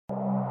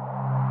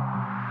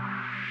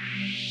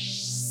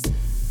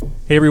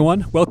Hey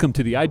everyone, welcome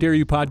to the I Dare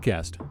You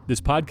podcast.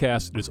 This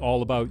podcast is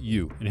all about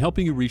you and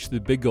helping you reach the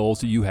big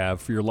goals that you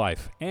have for your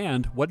life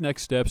and what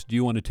next steps do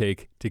you want to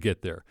take to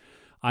get there.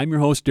 I'm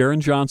your host, Darren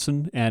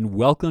Johnson, and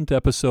welcome to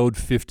episode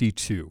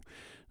 52.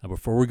 Now,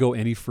 before we go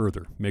any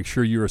further, make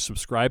sure you are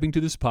subscribing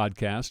to this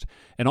podcast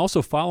and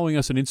also following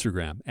us on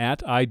Instagram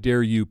at I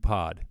Dare You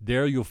Pod.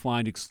 There you'll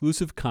find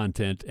exclusive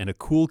content and a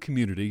cool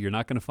community you're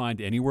not going to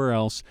find anywhere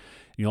else.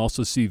 You'll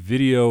also see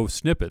video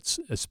snippets,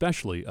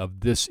 especially of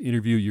this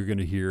interview you're going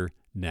to hear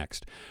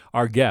next.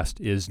 Our guest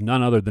is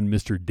none other than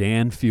Mr.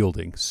 Dan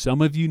Fielding.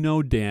 Some of you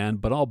know Dan,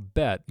 but I'll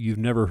bet you've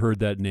never heard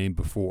that name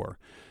before.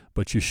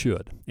 But you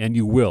should, and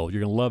you will.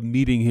 You're going to love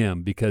meeting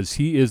him because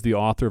he is the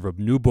author of a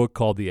new book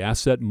called The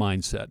Asset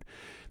Mindset.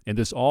 And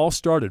this all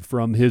started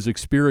from his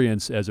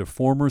experience as a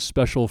former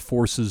Special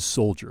Forces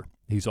soldier.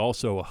 He's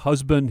also a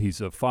husband.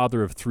 He's a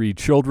father of 3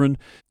 children.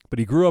 But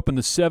he grew up in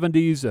the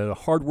 70s at a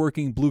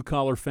hardworking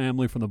blue-collar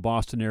family from the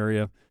Boston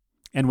area.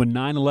 And when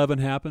 9/11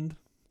 happened,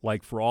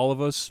 like for all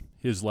of us,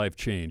 his life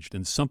changed,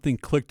 and something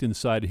clicked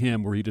inside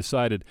him where he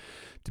decided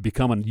to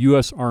become a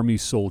U.S. Army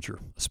soldier,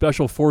 a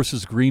Special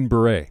Forces Green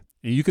Beret.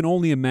 And you can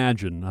only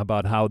imagine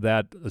about how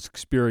that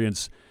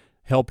experience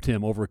helped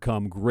him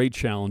overcome great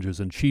challenges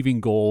and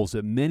achieving goals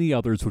that many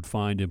others would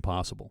find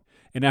impossible.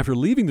 And after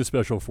leaving the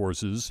Special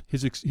Forces,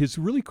 his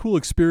really cool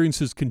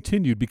experiences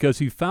continued because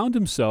he found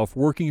himself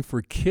working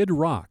for Kid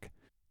Rock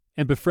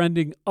and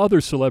befriending other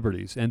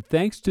celebrities. And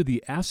thanks to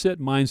the asset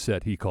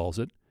mindset, he calls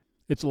it,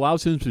 it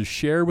allows him to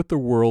share with the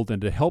world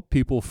and to help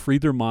people free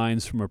their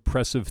minds from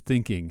oppressive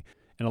thinking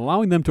and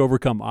allowing them to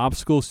overcome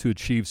obstacles to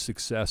achieve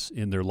success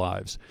in their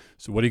lives.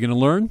 So what are you going to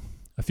learn?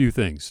 A few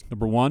things.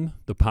 Number 1,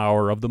 the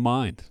power of the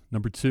mind.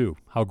 Number 2,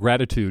 how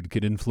gratitude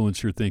can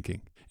influence your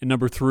thinking. And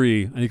number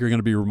 3, I think you're going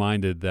to be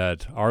reminded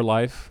that our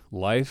life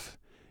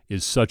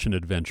is such an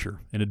adventure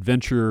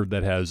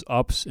that has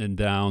ups and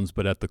downs,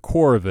 but at the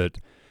core of it,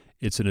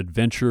 it's an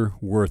adventure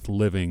worth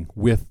living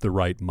with the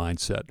right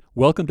mindset.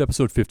 Welcome to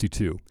episode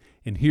 52.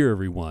 And here,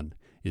 everyone,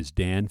 is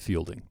Dan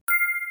Fielding.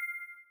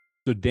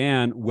 So,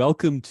 Dan,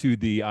 welcome to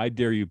the I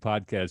Dare You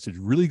podcast. It's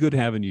really good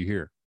having you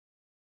here.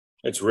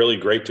 It's really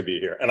great to be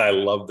here. And I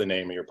love the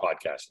name of your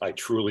podcast. I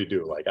truly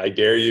do. Like, I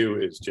Dare You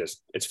is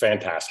just, it's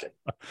fantastic.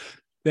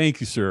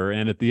 Thank you, sir.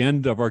 And at the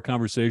end of our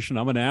conversation,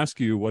 I'm going to ask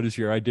you, what is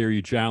your I Dare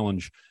You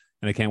challenge?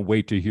 And I can't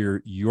wait to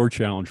hear your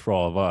challenge for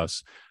all of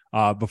us.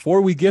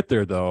 Before we get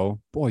there, though,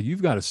 boy,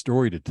 you've got a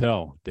story to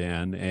tell,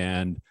 Dan.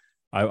 And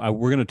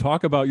we're going to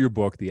talk about your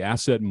book, The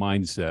Asset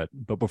Mindset.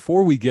 But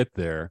before we get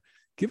there,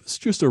 give us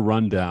just a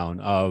rundown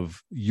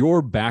of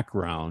your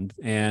background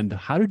and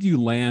how did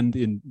you land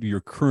in your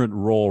current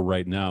role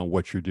right now,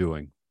 what you're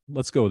doing?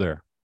 Let's go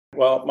there.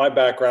 Well, my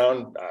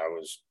background, I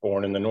was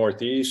born in the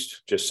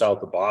Northeast, just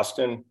south of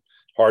Boston,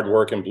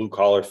 hardworking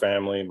blue-collar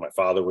family. My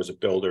father was a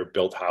builder,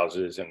 built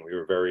houses, and we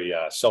were very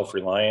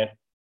self-reliant.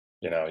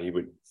 You know, he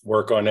would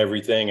work on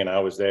everything, and I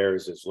was there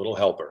as his little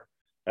helper.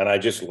 And I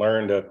just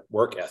learned a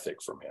work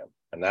ethic from him.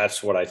 And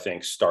that's what I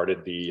think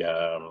started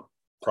the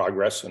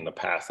progress and the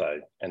path I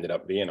ended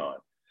up being on.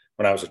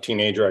 When I was a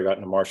teenager, I got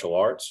into martial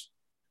arts.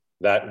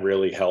 That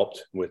really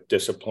helped with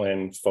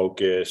discipline,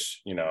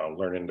 focus,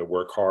 learning to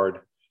work hard,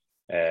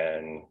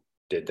 and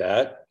did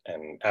that.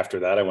 And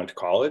after that, I went to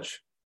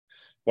college.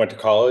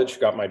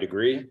 Got my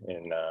degree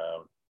in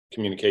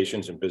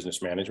communications and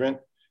business management.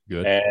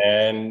 Good.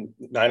 And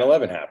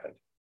 9/11 happened.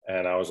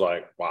 And I was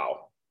like,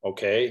 wow,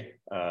 okay,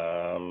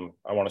 I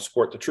want to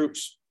support the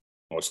troops.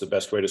 What's the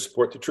best way to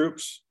support the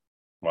troops?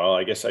 Well,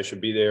 I guess I should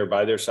be there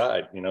by their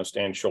side,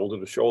 stand shoulder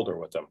to shoulder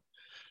with them.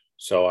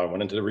 So I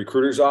went into the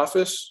recruiter's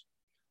office,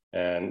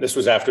 and this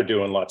was after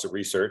doing lots of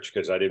research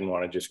because I didn't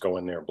want to just go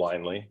in there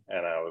blindly.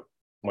 And I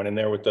went in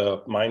there with the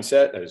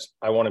mindset as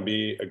I want to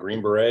be a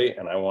Green Beret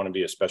and I want to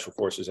be a Special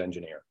Forces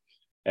engineer.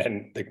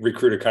 And the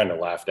recruiter kind of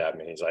laughed at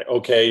me. He's like,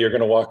 okay, you're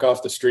going to walk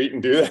off the street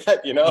and do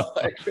that?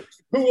 Like,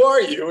 who are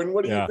you? And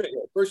what do you think?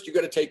 First, you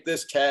got to take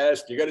this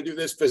test. You got to do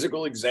this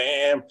physical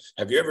exam.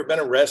 Have you ever been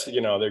arrested?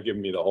 They're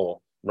giving me the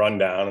whole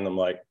rundown. And I'm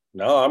like,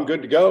 no, I'm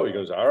good to go. He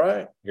goes, all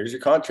right, here's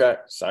your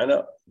contract. Sign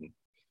up.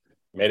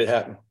 Made it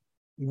happen.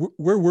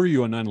 Where were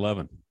you on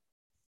 9/11?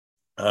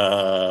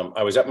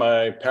 I was at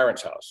my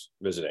parents' house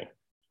visiting.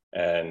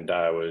 And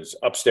I was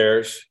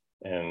upstairs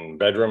in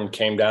bedroom,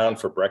 came down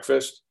for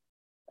breakfast.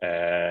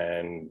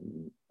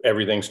 And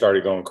everything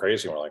started going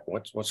crazy. We're like,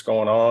 what's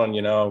going on?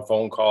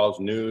 Phone calls,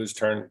 news,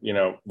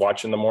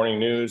 watching the morning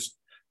news.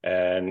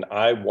 And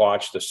I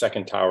watched the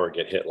second tower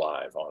get hit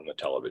live on the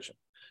television.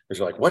 It was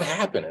like, what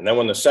happened? And then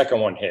when the second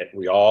one hit,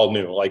 we all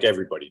knew, like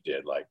everybody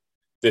did, like,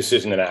 this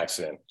isn't an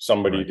accident.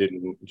 Somebody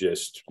didn't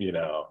just,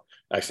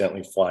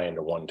 accidentally fly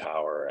into one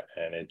tower.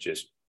 And it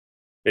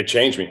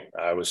changed me.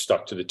 I was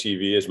stuck to the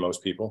TV as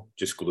most people,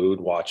 just glued,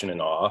 watching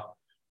in awe.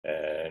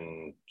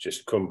 And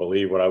just couldn't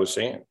believe what I was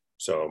seeing.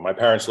 So my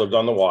parents lived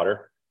on the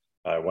water.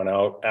 I went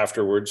out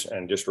afterwards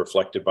and just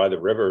reflected by the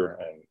river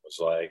and was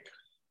like,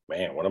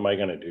 man, what am I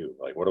going to do?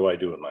 Like, what do I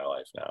do in my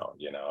life now?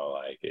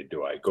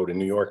 Do I go to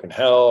New York and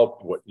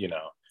help?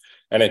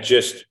 And it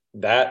just,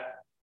 that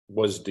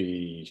was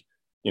the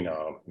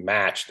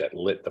match that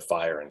lit the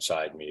fire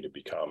inside me to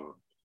become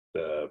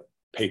the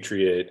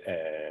patriot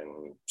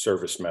and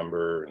service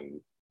member and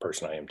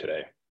person I am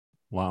today.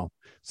 Wow.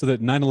 So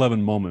that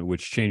 9/11 moment,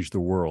 which changed the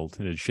world,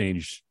 and it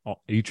changed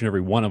each and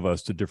every one of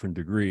us to a different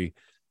degree,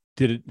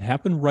 did it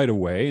happen right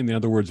away? In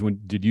other words, when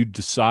did you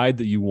decide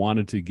that you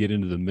wanted to get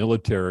into the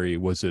military?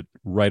 Was it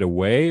right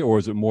away, or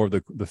is it more of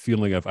the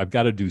feeling of, I've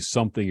got to do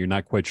something, you're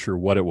not quite sure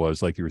what it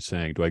was, like you were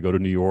saying? Do I go to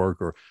New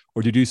York, or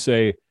did you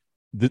say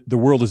the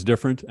world is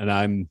different and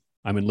I'm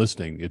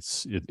enlisting?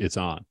 It's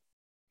on.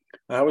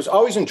 I was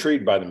always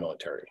intrigued by the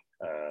military.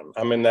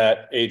 I'm in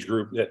that age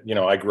group that,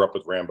 I grew up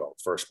with Rambo,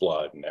 First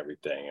Blood and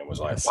everything. And was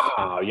like, Yes.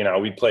 wow,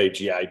 we played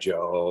G.I.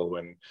 Joe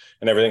and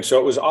everything. So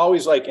it was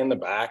always like in the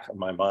back of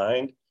my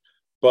mind,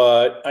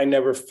 but I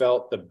never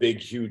felt the big,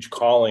 huge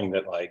calling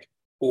that like,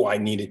 oh, I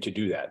needed to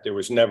do that. There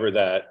was never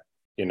that,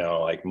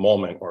 like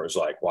moment where it was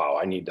like, wow,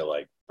 I need to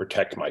like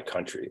protect my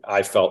country.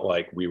 I felt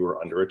like we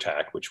were under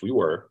attack, which we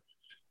were,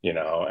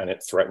 and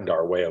it threatened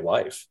our way of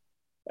life.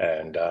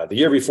 And the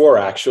year before,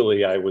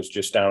 actually, I was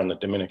just down in the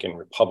Dominican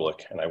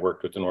Republic, and I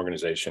worked with an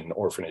organization,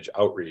 Orphanage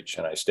Outreach,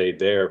 and I stayed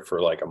there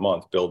for like a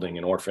month building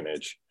an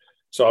orphanage.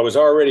 So I was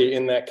already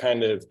in that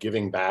kind of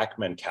giving back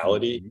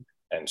mentality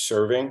and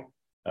serving.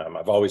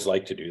 I've always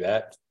liked to do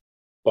that.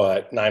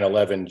 But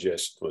 9/11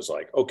 just was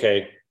like,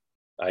 okay,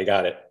 I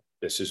got it.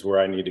 This is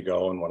where I need to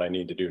go and what I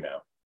need to do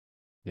now.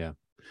 Yeah.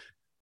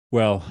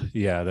 Well,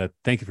 yeah,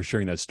 thank you for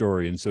sharing that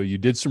story. And so you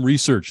did some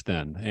research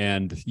then,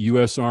 and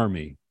U.S.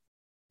 Army,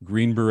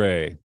 Green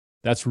Beret,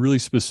 that's really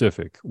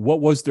specific.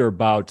 What was there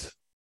about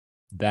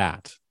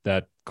that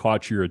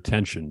caught your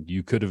attention?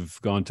 You could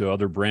have gone to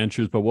other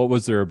branches, but what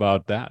was there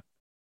about that?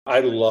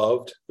 I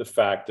loved the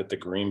fact that the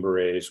Green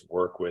Berets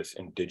work with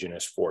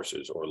indigenous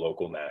forces or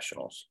local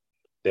nationals.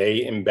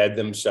 They embed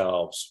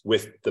themselves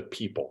with the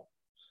people.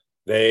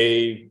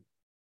 They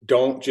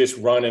don't just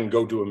run and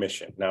go do a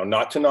mission. Now,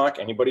 not to knock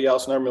anybody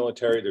else in our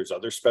military. There's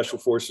other special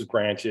forces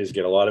branches,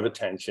 get a lot of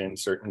attention,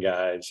 certain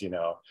guys,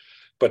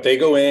 but they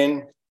go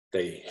in,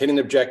 they hit an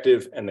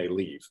objective, and they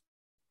leave.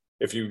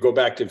 If you go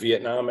back to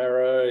Vietnam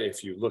era,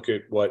 if you look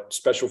at what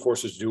special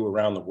forces do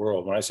around the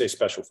world, when I say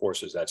special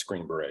forces, that's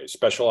Green Berets.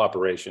 Special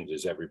operations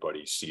is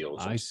everybody,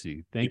 SEALs. I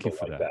see. Thank you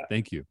for like that.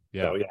 Thank you.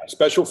 Yeah. So,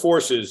 special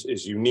forces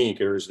is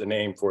unique, or is the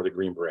name for the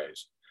Green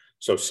Berets.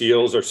 So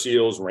SEALs are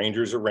SEALs,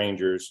 Rangers are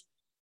Rangers.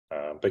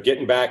 But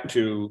getting back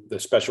to the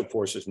special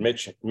forces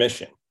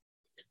mission,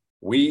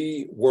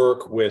 we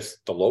work with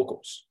the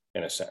locals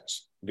in a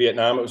sense.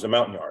 Vietnam, it was the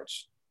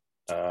Montagnards.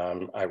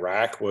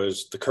 Iraq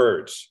was the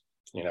Kurds,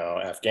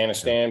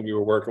 Afghanistan, we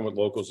were working with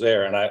locals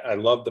there. And I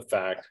love the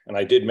fact, and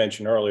I did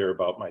mention earlier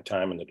about my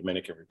time in the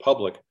Dominican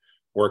Republic,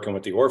 working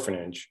with the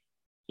orphanage,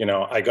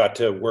 I got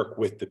to work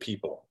with the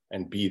people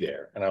and be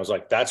there. And I was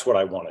like, that's what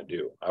I want to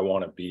do. I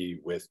want to be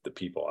with the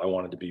people. I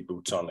wanted to be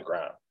boots on the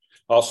ground.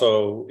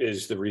 Also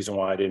is the reason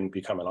why I didn't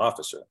become an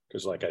officer,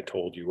 because like I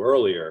told you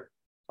earlier,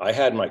 I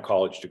had my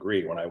college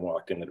degree when I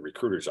walked into the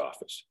recruiter's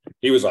office.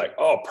 He was like,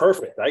 oh,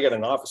 perfect. I got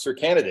an officer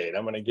candidate.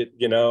 I'm going to get,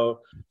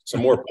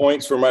 some more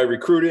points for my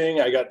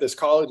recruiting. I got this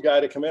college guy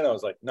to come in. I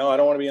was like, no, I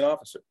don't want to be an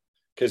officer,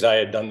 because I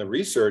had done the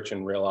research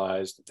and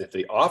realized that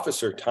the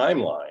officer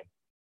timeline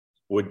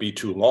would be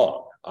too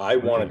long. I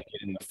wanted to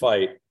get in the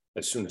fight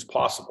as soon as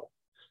possible.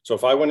 So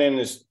if I went in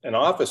as an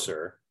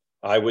officer,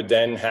 I would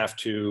then have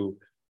to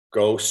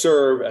go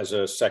serve as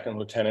a second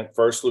lieutenant,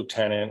 first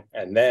lieutenant,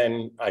 and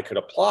then I could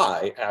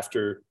apply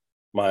after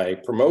my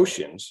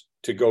promotions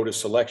to go to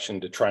selection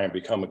to try and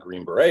become a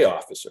Green Beret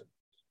officer.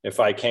 If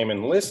I came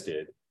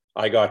enlisted,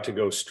 I got to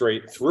go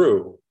straight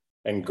through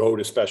and go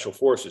to special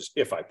forces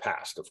if I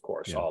passed, of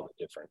course, all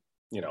the different,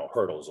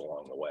 hurdles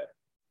along the way.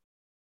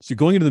 So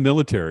going into the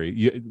military,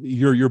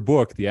 your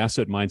book, The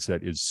Asset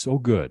Mindset, is so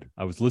good.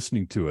 I was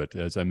listening to it,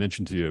 as I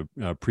mentioned to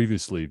you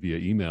previously via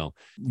email.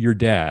 Your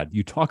dad,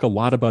 you talk a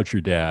lot about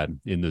your dad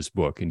in this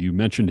book, and you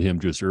mentioned him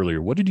just earlier.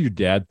 What did your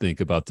dad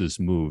think about this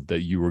move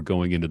that you were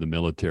going into the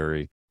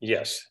military?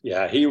 Yes.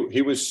 Yeah.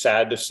 He was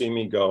sad to see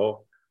me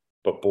go,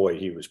 but boy,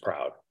 he was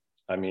proud.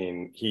 I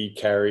mean, he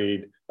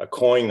carried a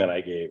coin that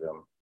I gave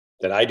him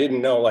that I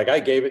didn't know. Like I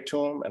gave it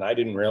to him and I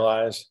didn't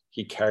realize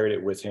he carried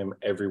it with him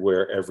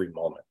everywhere, every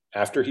moment.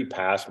 After he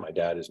passed, my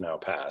dad is now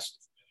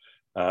passed.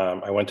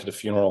 I went to the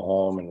funeral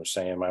home and was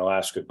saying my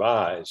last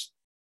goodbyes.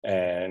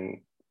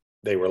 And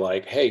they were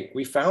like, hey,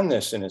 we found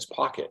this in his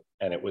pocket.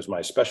 And it was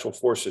my special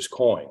forces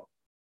coin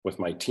with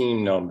my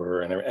team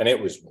number. And it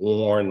was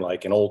worn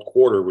like an old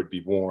quarter would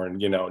be worn,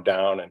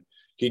 down. And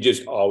he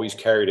just always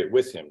carried it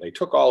with him. They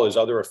took all his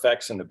other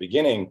effects in the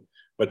beginning,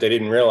 but they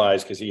didn't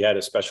realize because he had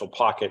a special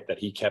pocket that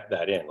he kept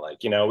that in. Like,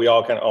 we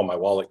all kind of, oh, my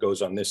wallet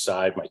goes on this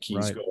side, my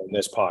keys go in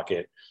this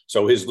pocket.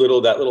 So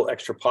that little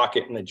extra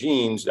pocket in the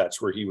jeans, that's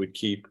where he would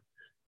keep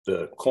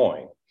the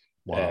coin.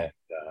 Wow.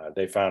 And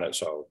they found it.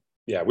 So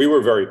yeah, we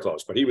were very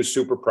close, but he was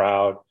super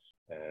proud.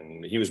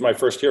 And he was my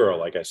first hero,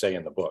 like I say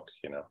in the book,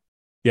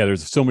 Yeah,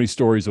 there's so many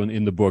stories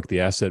in the book, The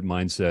Asset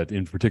Mindset,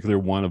 in particular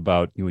one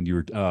about when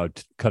you were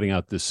cutting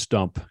out this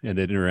stump and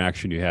that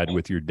interaction you had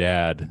with your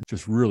dad.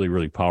 Just really,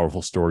 really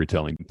powerful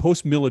storytelling.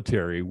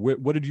 Post-military,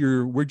 where'd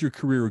your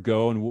career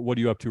go, and what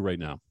are you up to right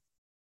now?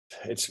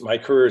 My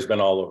career has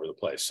been all over the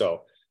place.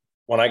 So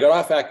when I got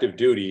off active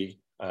duty,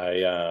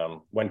 I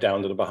went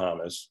down to the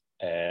Bahamas,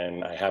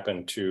 and I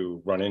happened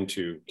to run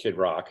into Kid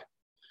Rock,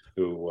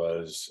 who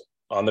was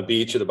on the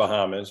beach of the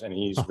Bahamas, and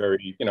he's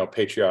very,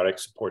 patriotic,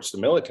 supports the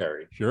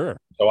military. Sure.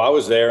 So I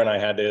was there, and I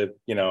had to,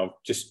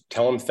 just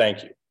tell him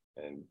thank you.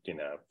 And,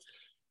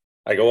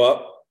 I go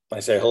up, I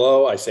say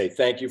hello, I say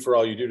thank you for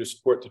all you do to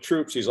support the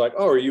troops. He's like,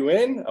 "Oh, are you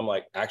in?" I'm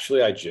like,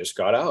 "Actually, I just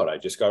got out. I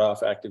just got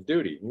off active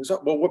duty." He was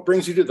like, "Well, what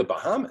brings you to the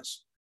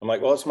Bahamas?" I'm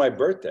like, "Well, it's my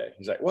birthday."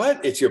 He's like,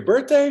 "What? It's your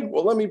birthday?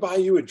 Well, let me buy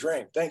you a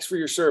drink. Thanks for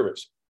your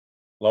service."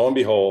 Lo and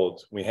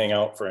behold, we hang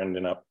out for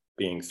ending up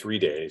being 3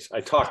 days.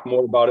 I talk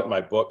more about it in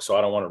my book, so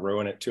I don't want to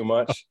ruin it too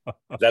much.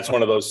 That's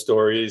one of those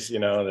stories,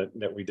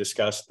 that we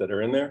discussed that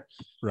are in there.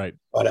 Right.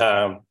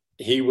 But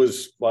he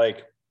was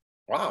like,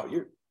 "Wow,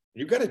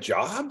 you got a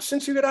job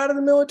since you got out of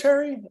the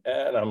military?"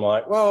 And I'm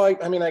like, "Well,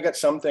 I mean, I got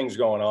some things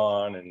going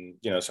on,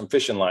 and some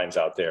fishing lines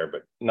out there,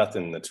 but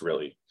nothing that's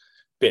really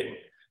bitten."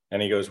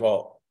 And he goes,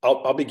 "Well,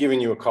 I'll be giving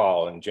you a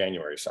call in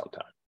January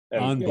sometime."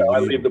 And I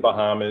leave the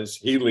Bahamas,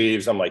 he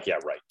leaves. I'm like, "Yeah,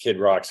 right. Kid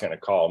Rock's going to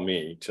call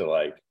me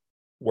to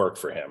work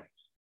for him."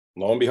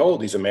 Lo and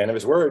behold, he's a man of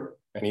his word,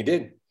 and he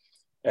did.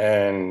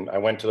 And I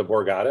went to the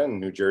Borgata in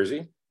New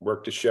Jersey,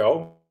 worked a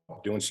show,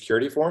 doing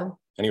security for him.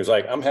 And he was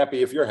like, "I'm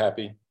happy if you're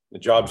happy. The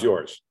job's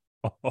yours."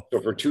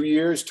 So for 2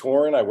 years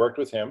touring, I worked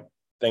with him.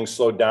 Things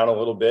slowed down a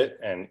little bit.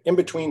 And in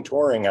between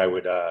touring, I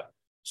would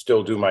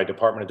still do my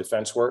Department of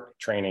Defense work,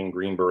 training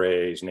Green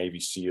Berets, Navy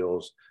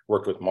SEALs,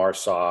 worked with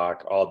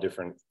MARSOC, all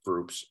different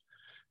groups.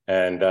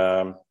 And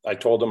I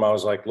told him, I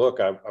was like, "Look,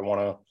 I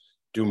want to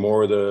do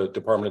more of the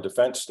Department of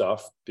Defense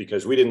stuff,"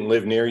 because we didn't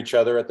live near each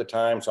other at the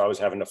time. So I was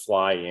having to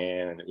fly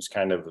in, and it was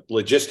kind of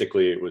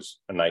logistically, it was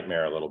a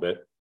nightmare a little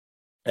bit.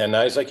 And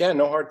I was like, "Yeah,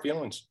 no hard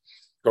feelings.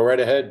 Go right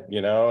ahead,"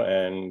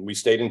 and we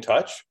stayed in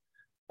touch.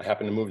 I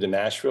happened to move to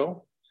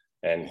Nashville,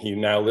 and he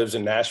now lives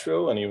in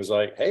Nashville. And he was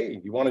like,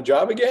 "Hey, you want a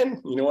job again?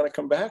 You want to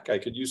come back? I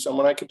could use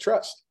someone I could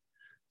trust."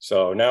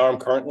 So now I'm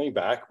currently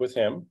back with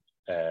him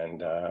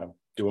and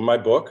doing my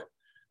book,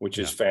 which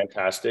is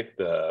fantastic.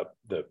 The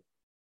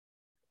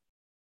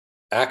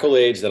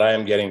accolades that I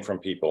am getting from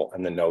people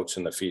and the notes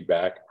and the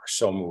feedback are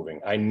so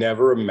moving. I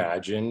never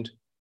imagined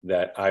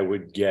that I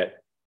would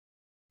get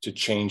to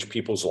change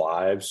people's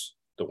lives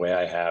the way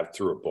I have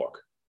through a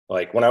book.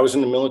 Like when I was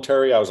in the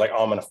military, I was like,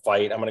 "Oh, I'm going to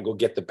fight. I'm going to go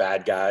get the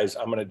bad guys.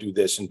 I'm going to do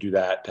this and do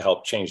that to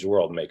help change the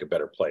world and make a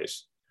better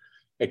place."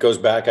 It goes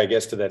back, I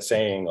guess, to that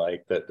saying,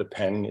 like, that the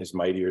pen is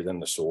mightier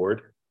than the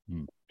sword.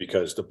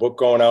 Because the book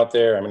going out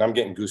there, I mean, I'm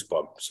getting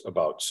goosebumps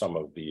about some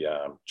of the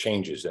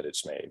changes that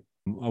it's made.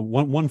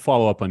 One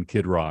follow up on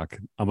Kid Rock.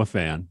 I'm a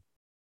fan.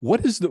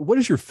 What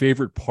is your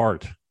favorite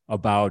part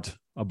about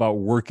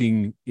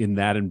working in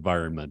that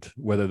environment,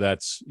 whether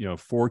that's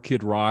for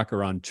Kid Rock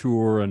or on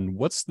tour? And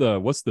what's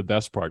the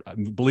best part?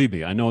 Believe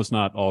me, I know it's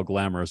not all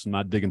glamorous. I'm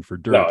not digging for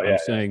dirt. No,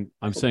 yeah,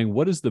 I'm saying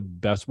what is the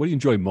best? What do you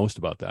enjoy most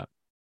about that?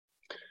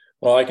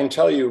 Well, I can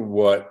tell you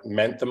what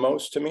meant the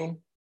most to me.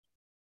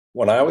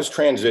 When I was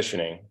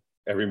transitioning,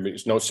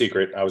 it's no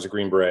secret, I was a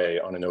Green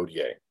Beret on an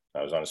ODA.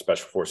 I was on a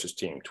Special Forces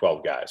team,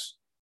 12 guys,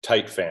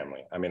 tight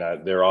family. I mean,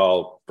 they're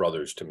all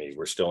brothers to me.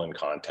 We're still in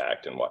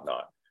contact and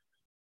whatnot.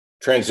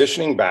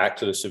 Transitioning back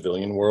to the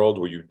civilian world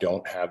where you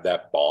don't have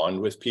that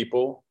bond with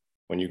people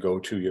when you go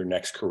to your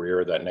next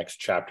career, that next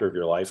chapter of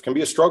your life, can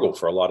be a struggle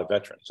for a lot of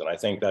veterans. And I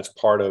think that's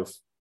part of,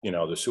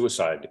 the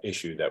suicide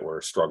issue that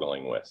we're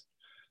struggling with.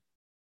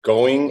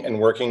 Going and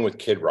working with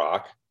Kid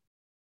Rock,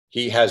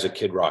 he has a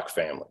Kid Rock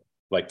family.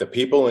 Like the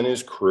people in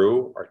his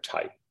crew are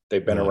tight.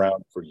 They've been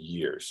around for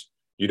years.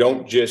 You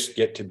don't just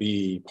get to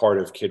be part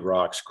of Kid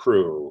Rock's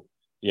crew,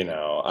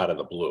 out of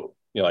the blue.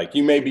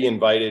 You may be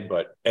invited,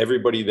 but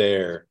everybody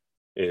there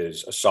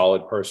is a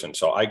solid person.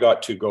 So I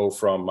got to go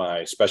from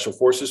my Special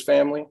Forces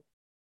family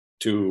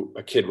to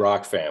a Kid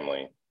Rock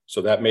family.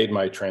 So that made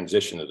my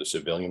transition to the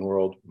civilian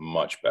world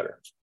much better.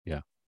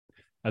 Yeah.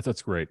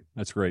 That's great.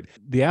 That's great.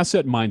 The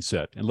Asset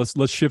Mindset. And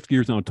let's shift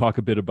gears now and talk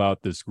a bit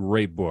about this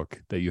great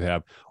book that you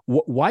have.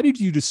 Why did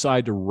you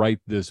decide to write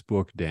this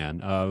book,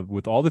 Dan?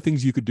 With all the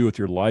things you could do with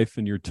your life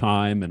and your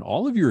time and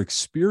all of your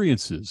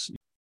experiences,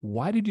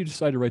 why did you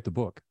decide to write the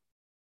book?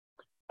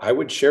 I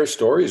would share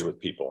stories with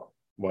people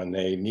when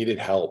they needed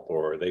help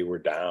or they were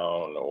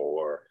down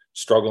or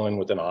struggling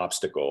with an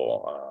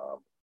obstacle.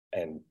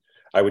 And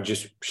I would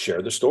just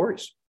share the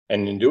stories.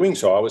 And in doing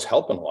so, I was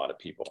helping a lot of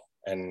people.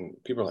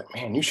 And people are like,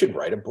 "Man, you should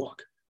write a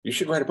book. You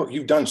should write a book.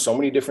 You've done so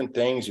many different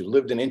things. You've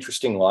lived an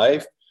interesting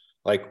life.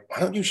 Like, why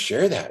don't you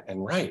share that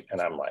and write?"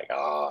 And I'm like,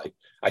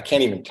 I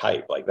can't even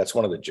type. Like, that's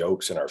one of the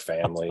jokes in our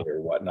family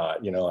or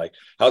whatnot. Like,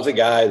 how's a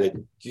guy that,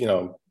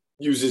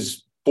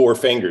 uses 4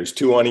 fingers,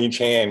 2 on each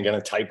hand, going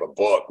to type a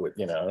book with,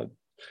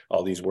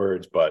 all these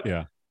words? But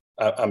yeah,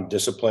 I'm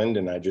disciplined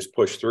and I just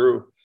push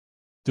through.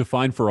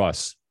 Define for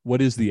us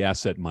What is the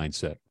asset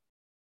mindset?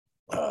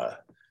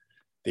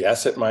 The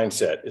asset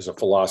mindset is a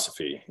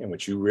philosophy in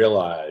which you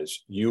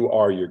realize you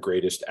are your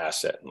greatest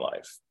asset in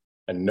life,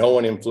 and no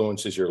one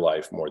influences your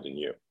life more than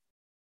you.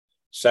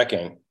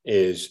 Second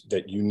is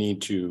that you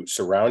need to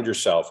surround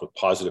yourself with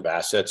positive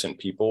assets and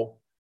people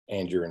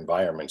and your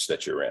environments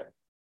that you're in.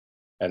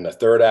 And the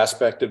third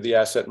aspect of the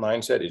asset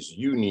mindset is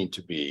you need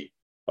to be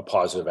a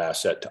positive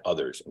asset to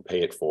others and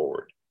pay it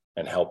forward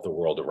and help the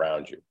world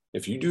around you.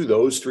 If you do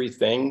those three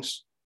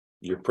things,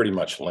 you're pretty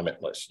much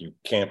limitless. You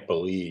can't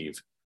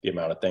believe the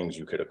amount of things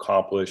you could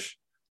accomplish,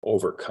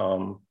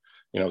 overcome.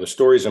 The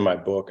stories in my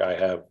book, I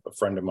have a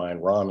friend of mine,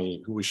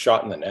 Rami, who was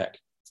shot in the neck.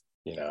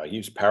 He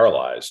was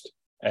paralyzed,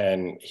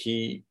 and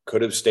he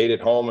could have stayed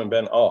at home and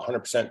been,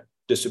 100%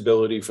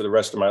 disability for the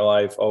rest of my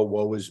life. Oh,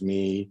 woe is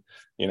me.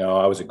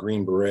 I was a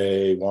Green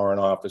Beret warrant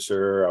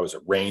officer. I was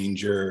a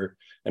ranger.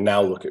 And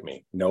now look at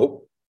me.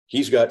 Nope.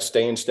 He's got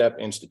Stay in Step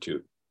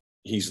Institute.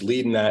 He's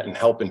leading that and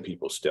helping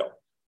people still,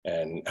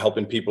 and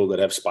helping people that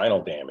have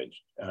spinal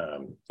damage,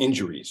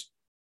 injuries,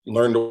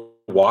 learn to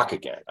walk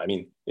again. I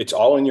mean, it's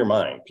all in your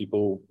mind.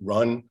 People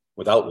run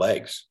without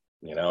legs.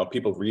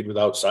 People read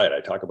without sight.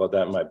 I talk about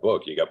that in my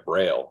book. You got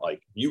Braille.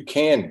 Like, you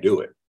can do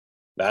it.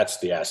 That's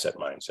the asset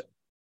mindset.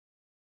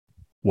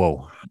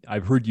 Whoa.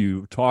 I've heard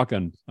you talk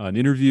on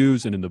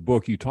interviews, and in the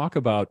book, you talk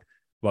about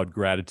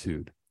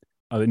gratitude.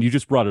 And you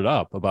just brought it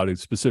up about a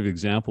specific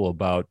example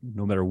about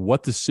no matter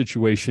what the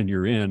situation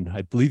you're in,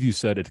 I believe you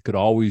said it could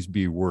always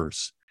be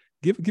worse.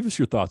 Give us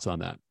your thoughts on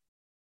that.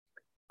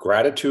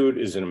 Gratitude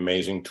is an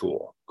amazing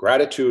tool.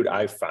 Gratitude,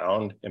 I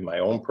found in my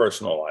own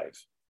personal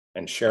life,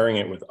 and sharing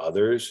it with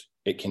others,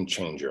 it can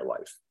change your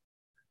life.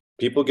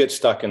 People get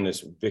stuck in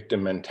this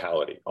victim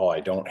mentality. Oh, I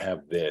don't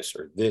have this,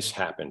 or this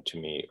happened to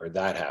me, or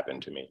that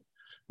happened to me.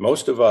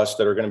 Most of us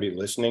that are going to be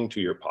listening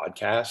to your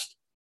podcast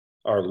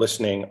are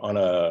listening on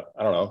a,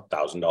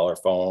 $1,000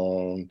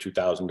 phone,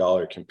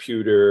 $2,000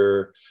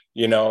 computer,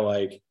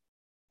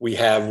 we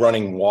have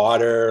running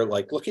water.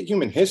 Like, look at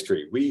human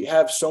history. We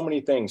have so many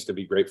things to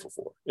be grateful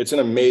for. It's an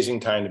amazing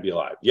time to be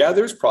alive. Yeah,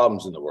 there's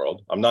problems in the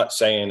world. I'm not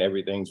saying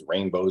everything's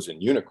rainbows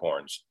and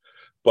unicorns,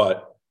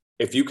 but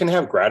if you can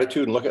have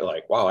gratitude and look at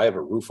like, wow, I have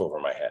a roof over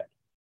my head.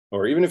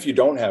 Or even if you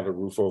don't have a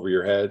roof over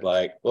your head,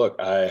 like, look,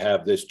 I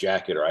have this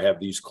jacket, or I have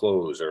these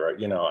clothes, or,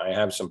 I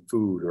have some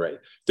food, right?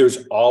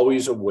 There's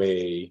always a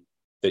way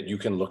that you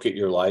can look at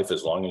your life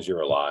as long as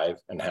you're alive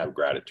and have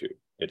gratitude.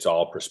 It's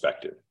all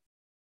perspective.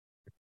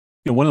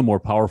 One of the more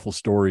powerful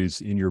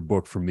stories in your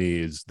book for me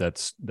is that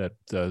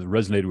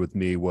resonated with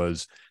me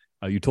was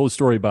you told a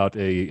story about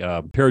a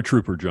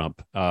paratrooper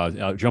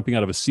jumping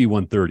out of a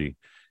C-130.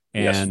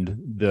 And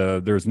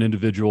yes. There's an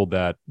individual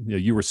that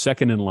you were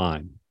second in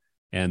line,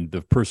 and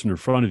the person in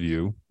front of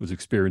you was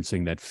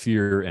experiencing that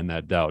fear and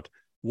that doubt.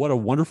 What a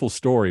wonderful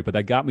story. But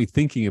that got me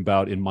thinking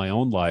about, in my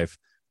own life,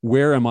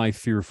 where am I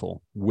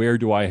fearful? Where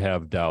do I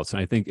have doubts?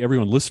 And I think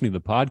everyone listening to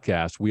the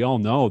podcast, we all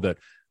know that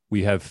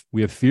we have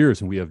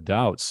fears and we have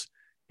doubts.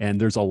 And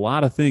there's a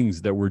lot of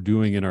things that we're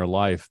doing in our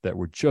life that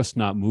we're just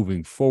not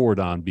moving forward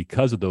on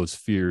because of those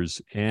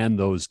fears and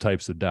those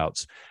types of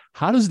doubts.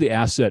 How does the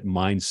asset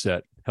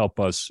mindset help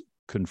us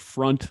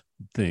confront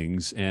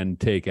things and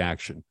take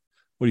action?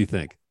 What do you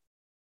think?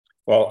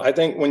 Well, I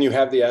think when you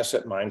have the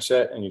asset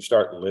mindset and you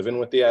start living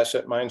with the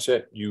asset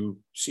mindset, you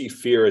see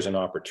fear as an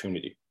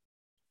opportunity.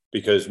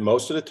 Because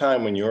most of the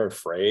time when you're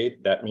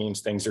afraid, that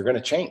means things are going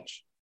to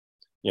change.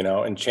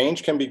 And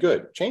change can be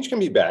good. Change can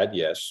be bad.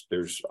 Yes,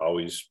 there's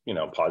always,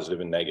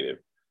 positive and negative.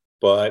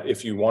 But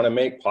if you want to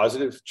make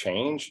positive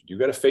change, you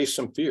got to face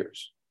some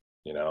fears.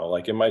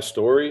 Like in my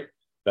story,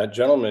 that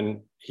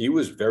gentleman, he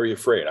was very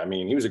afraid. I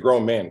mean, he was a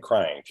grown man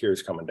crying,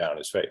 tears coming down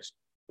his face,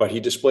 but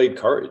he displayed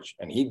courage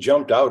and he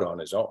jumped out on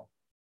his own.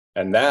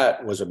 And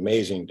that was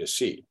amazing to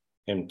see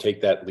him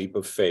take that leap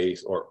of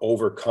faith or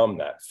overcome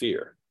that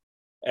fear.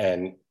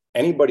 And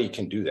anybody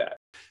can do that.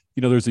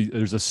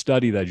 There's a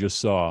study that I just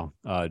saw,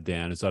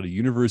 Dan. It's out of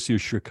University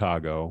of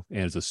Chicago,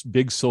 and it's a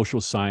big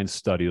social science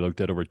study. Looked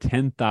at over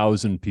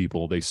 10,000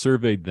 people. They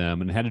surveyed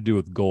them, and it had to do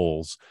with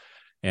goals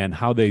and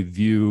how they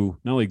view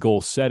not only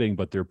goal setting,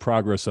 but their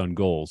progress on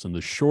goals. And the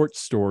short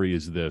story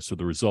is this, or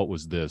the result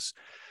was this,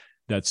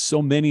 that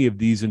so many of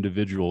these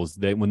individuals,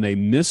 when they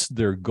miss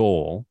their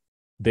goal,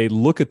 they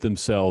look at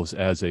themselves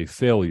as a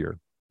failure.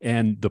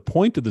 And the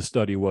point of the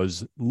study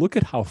was, look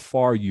at how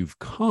far you've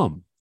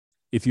come.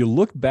 If you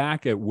look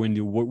back at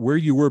where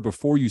you were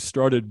before you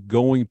started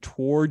going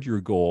toward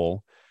your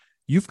goal,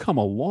 you've come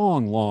a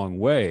long, long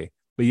way.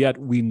 But yet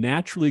we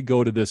naturally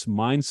go to this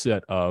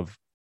mindset of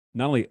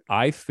not only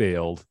I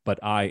failed, but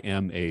I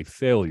am a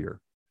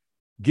failure.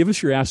 Give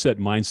us your asset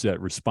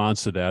mindset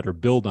response to that, or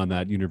build on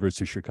that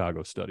University of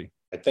Chicago study.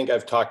 I think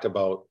I've talked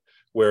about,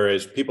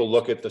 whereas people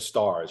look at the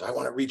stars, I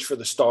want to reach for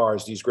the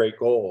stars, these great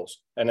goals.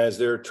 And as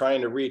they're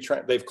trying to reach,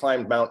 they've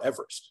climbed Mount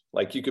Everest.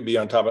 Like, you could be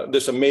on top of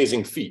this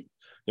amazing feat.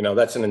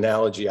 That's an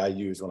analogy I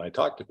use when I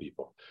talk to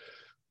people.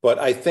 But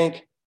I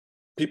think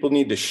people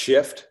need to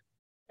shift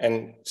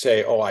and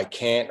say, oh, I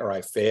can't, or I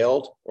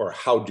failed, or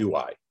how do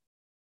I?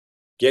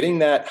 Getting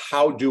that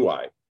how do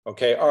I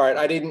Okay, all right,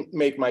 I didn't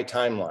make my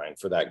timeline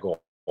for that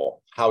goal.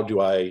 How do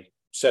I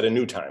set a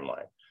new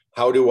timeline?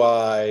 How do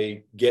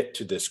I get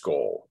to this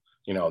goal?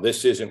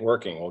 This isn't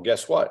working. Well,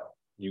 guess what?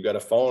 You got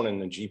a phone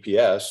and the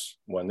GPS.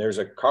 When there's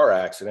a car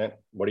accident,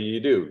 what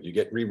do? You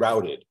get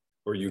rerouted,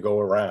 or you go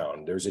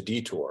around. There's a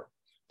detour.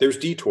 There's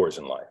detours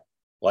in life.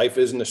 Life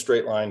isn't a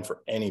straight line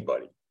for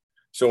anybody.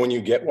 So when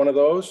you get one of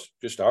those,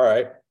 just, all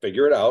right,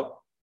 figure it out.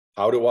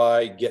 How do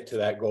I get to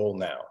that goal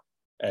now?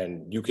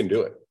 And you can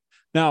do it.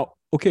 Now,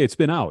 okay, it's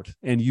been out,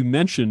 and you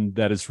mentioned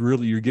that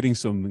you're getting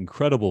some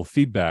incredible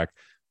feedback.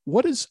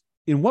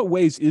 In what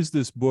ways is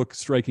this book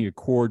striking a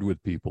chord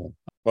with people?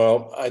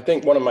 Well, I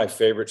think one of my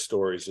favorite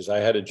stories is I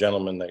had a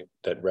gentleman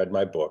that read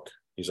my book.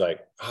 He's like,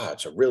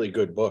 it's a really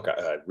good book.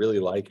 I really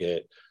like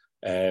it.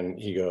 And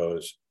he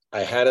goes,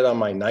 I had it on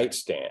my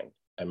nightstand,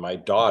 and my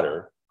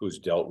daughter, who's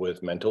dealt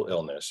with mental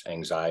illness,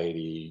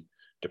 anxiety,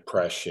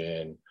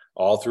 depression,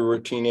 all through her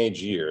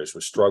teenage years,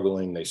 was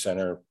struggling. They sent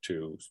her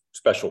to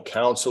special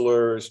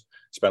counselors,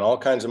 spent all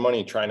kinds of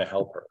money trying to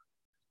help her.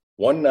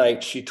 One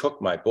night, she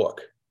took my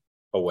book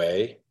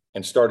away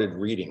and started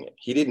reading it.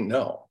 He didn't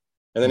know.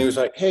 And then he was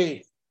like,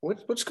 hey,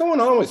 what's going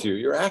on with you?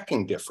 You're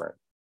acting different.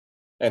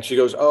 And she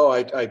goes, oh,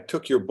 I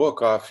took your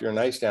book off your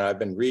nightstand. I've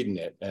been reading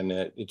it, and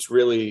it's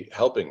really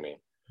helping me.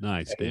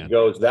 Nice, Dan. He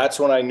goes, that's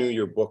when I knew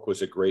your book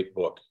was a great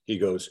book. He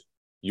goes,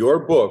 your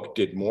book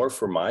did more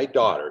for my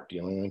daughter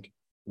dealing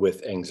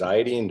with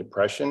anxiety and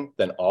depression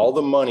than all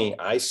the money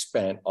I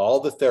spent,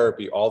 all the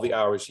therapy, all the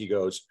hours. He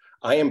goes,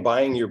 I am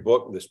buying your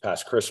book this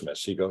past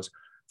Christmas. He goes,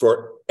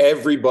 for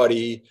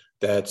everybody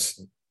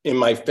that's in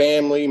my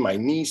family, my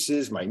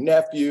nieces, my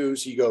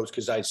nephews. He goes,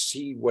 because I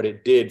see what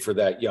it did for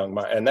that young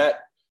mind. And that,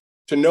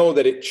 to know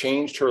that it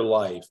changed her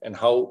life, and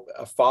how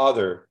a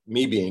father,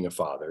 me being a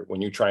father,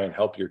 when you try and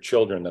help your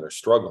children that are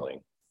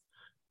struggling,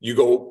 you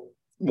go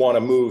want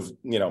to move,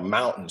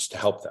 mountains to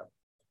help them.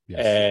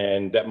 Yes.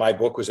 And that my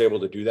book was able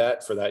to do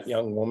that for that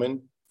young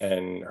woman,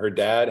 and her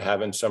dad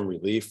having some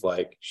relief,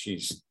 like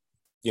she's,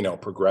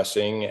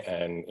 progressing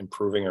and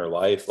improving her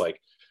life.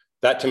 Like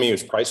that to me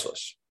was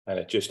priceless. And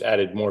it just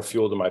added more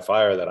fuel to my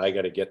fire that I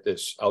got to get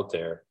this out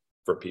there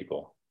for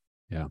people.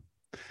 Yeah.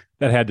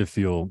 That had to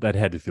feel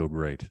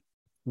great.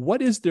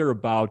 What is there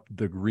about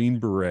the Green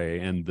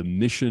Beret and the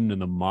mission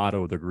and the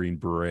motto of the Green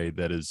Beret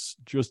that is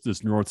just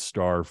this North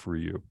Star for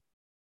you?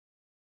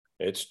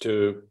 It's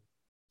to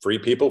free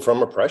people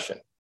from oppression.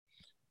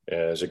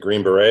 As a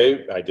Green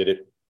Beret, I did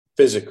it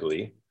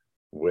physically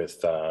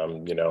with,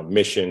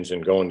 missions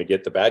and going to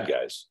get the bad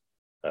guys.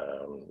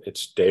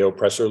 It's De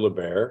Oppressor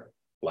Liber,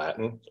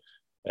 Latin,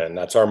 and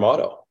that's our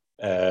motto.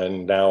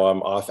 And now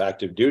I'm off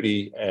active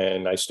duty,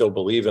 and I still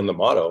believe in the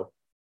motto.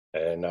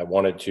 And I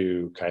wanted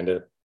to kind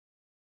of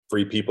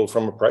free people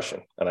from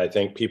oppression. And I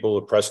think people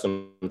oppress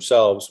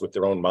themselves with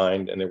their own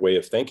mind and their way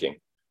of thinking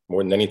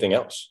more than anything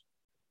else.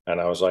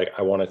 And I was like,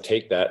 I want to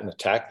take that and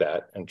attack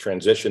that and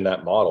transition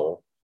that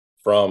model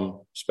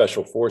from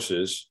special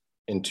forces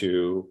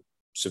into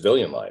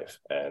civilian life.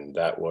 And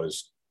that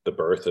was the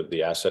birth of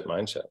the asset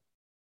mindset.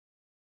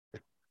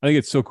 I think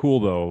it's so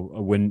cool though,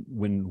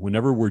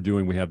 whenever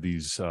we have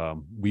these,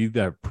 we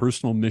either have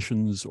personal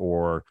missions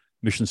or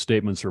mission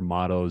statements or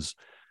mottos,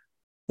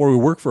 or we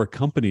work for a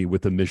company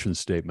with a mission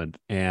statement.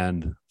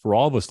 And for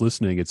all of us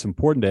listening, it's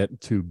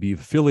important to be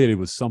affiliated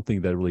with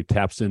something that really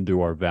taps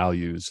into our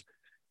values.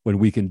 When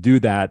we can do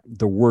that,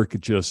 the work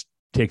just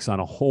takes on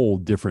a whole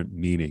different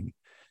meaning.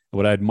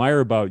 What I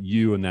admire about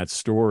you and that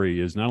story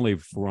is not only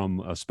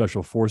from a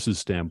special forces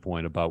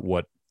standpoint about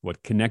what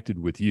connected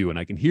with you, and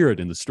I can hear it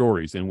in the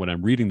stories. And when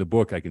I'm reading the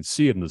book, I can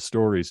see it in the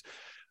stories,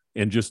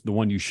 and just the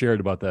one you shared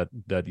about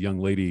that young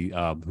lady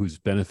who's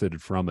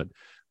benefited from it.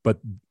 But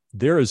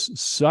there is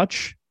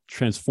such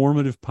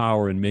transformative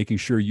power in making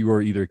sure you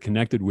are either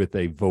connected with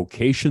a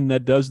vocation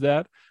that does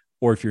that,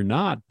 or if you're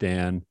not,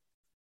 Dan,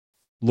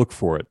 look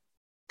for it,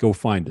 go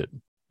find it.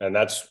 And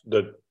that's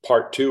the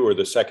part two, or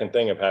the second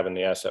thing of having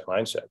the asset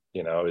mindset,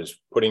 is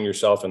putting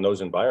yourself in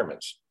those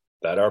environments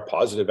that are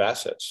positive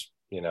assets,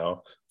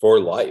 for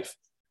life.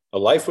 A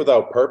life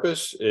without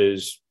purpose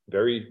is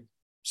very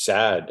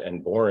sad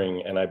and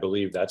boring. And I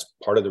believe that's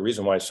part of the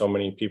reason why so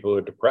many people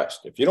are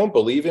depressed. If you don't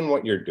believe in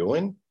what you're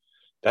doing,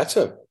 that's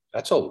a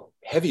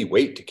heavy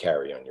weight to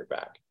carry on your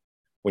back.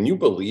 When you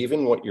believe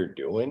in what you're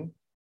doing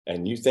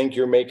and you think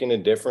you're making a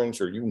difference,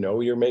 or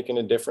you're making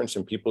a difference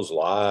in people's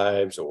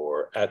lives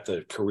or at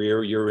the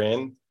career you're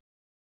in,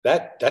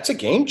 that's a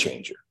game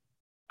changer.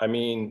 I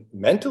mean,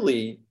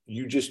 mentally,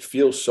 you just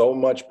feel so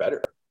much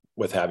better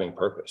with having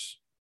purpose.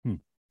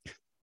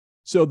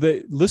 So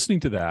listening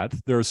to that,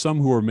 there are some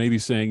who are maybe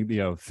saying,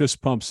 fist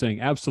pump,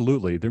 saying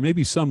absolutely. There may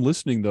be some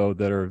listening though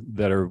that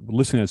are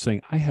listening and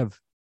saying, I have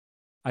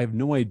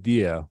no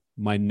idea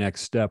my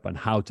next step on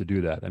how to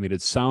do that. I mean,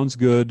 it sounds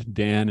good,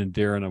 Dan and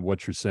Darren, on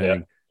what you're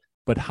saying,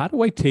 but how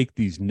do I take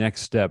these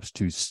next steps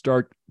to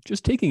start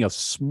just taking a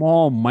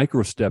small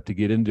micro step to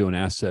get into an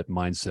asset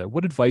mindset?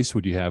 What advice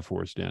would you have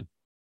for us, Dan?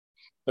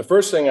 The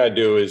first thing I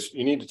do is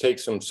you need to take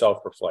some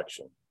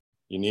self-reflection.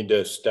 You need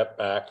to step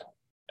back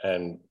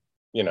and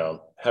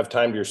have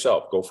time to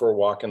yourself, go for a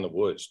walk in the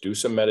woods, do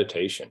some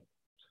meditation,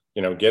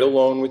 get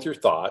alone with your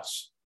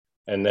thoughts,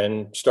 and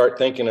then start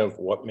thinking of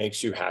what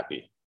makes you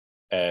happy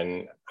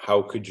and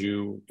how could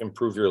you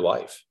improve your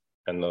life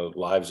and the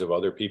lives of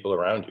other people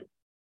around you.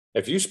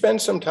 If you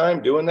spend some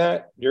time doing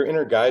that, your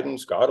inner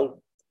guidance, God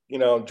will,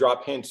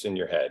 drop hints in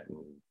your head.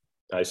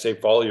 I say,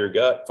 follow your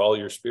gut, follow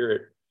your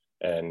spirit,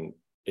 and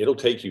it'll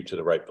take you to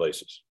the right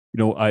places.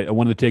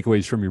 One of the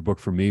takeaways from your book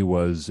for me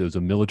was there's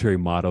a military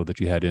motto that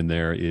you had in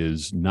there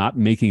is not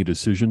making a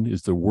decision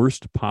is the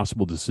worst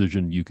possible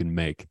decision you can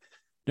make.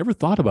 Never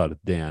thought about it,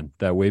 Dan,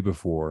 that way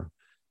before,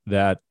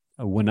 that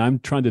when I'm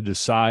trying to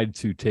decide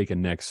to take a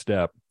next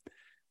step,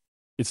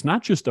 it's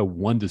not just a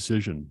one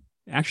decision.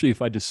 Actually,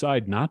 if I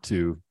decide not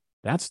to,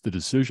 that's the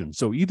decision.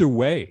 So either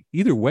way,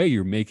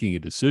 you're making a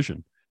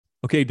decision.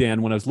 Okay,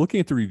 Dan, when I was looking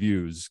at the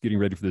reviews, getting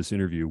ready for this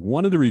interview,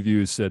 one of the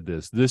reviews said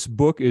this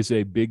book is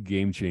a big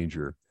game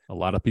changer. A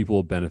lot of people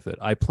will benefit.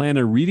 I plan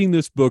on reading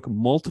this book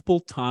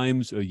multiple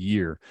times a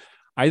year.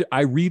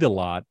 I read a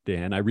lot,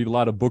 Dan. I read a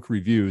lot of book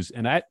reviews,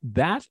 and I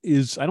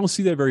don't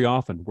see that very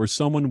often where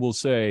someone will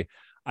say,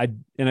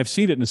 and I've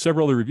seen it in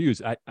several other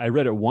reviews, I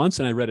read it once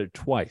and I read it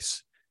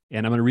twice,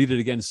 and I'm going to read it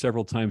again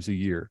several times a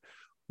year.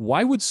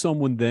 Why would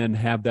someone then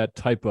have that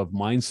type of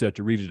mindset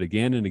to read it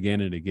again and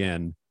again and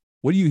again?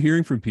 What are you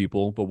hearing from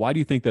people, but why do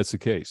you think that's the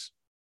case?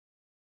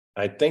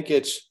 I think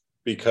it's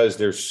because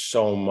there's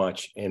so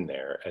much in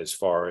there as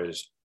far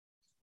as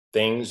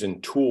things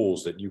and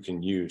tools that you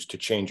can use to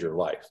change your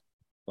life.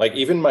 Like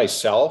even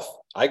myself,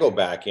 I go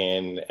back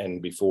in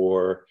and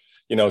before,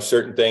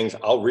 certain things,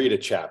 I'll read a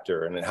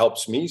chapter and it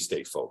helps me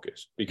stay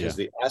focused because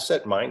the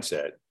asset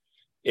mindset,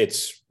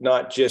 it's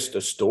not just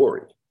a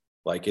story.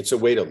 Like it's a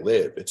way to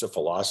live. It's a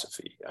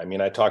philosophy. I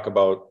mean, I talk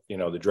about,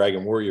 the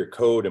Dragon Warrior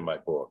Code in my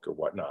book or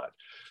whatnot.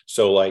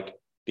 So like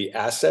the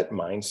asset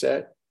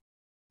mindset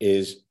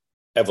is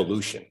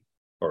evolution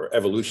or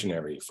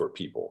evolutionary for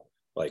people.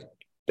 Like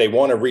they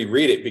want to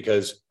reread it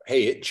because,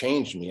 hey, it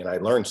changed me and I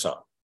learned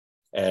something.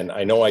 And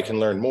I know I can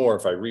learn more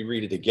if I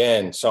reread it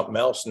again. Something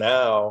else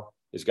now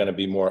is going to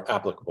be more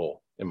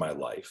applicable in my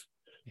life.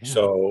 Yeah.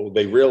 So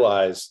they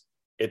realize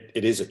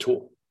it is a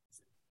tool.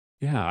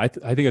 Yeah, I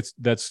think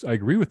I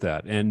agree with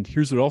that. And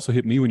here's what also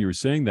hit me when you were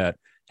saying that.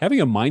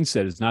 Having a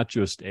mindset is not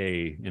just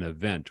an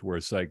event where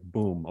it's like,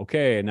 boom,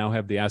 okay, I now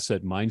have the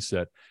asset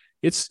mindset.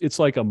 It's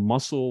like a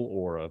muscle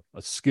or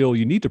a skill.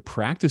 You need to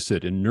practice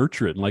it and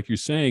nurture it. And like you're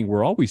saying,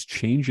 we're always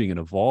changing and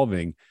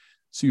evolving.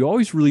 So you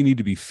always really need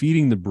to be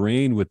feeding the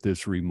brain with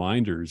this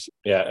reminders.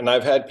 Yeah. And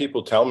I've had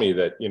people tell me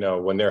that,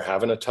 when they're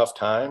having a tough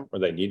time or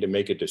they need to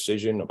make a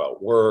decision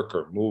about work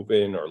or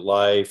moving or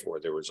life, or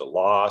there was a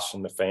loss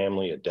in the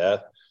family, a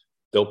death,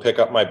 they'll pick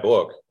up my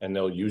book and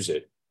they'll use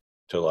it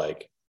to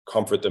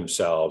comfort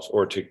themselves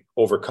or to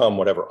overcome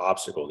whatever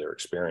obstacle they're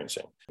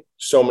experiencing.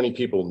 So many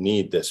people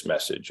need this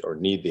message or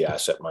need the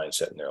asset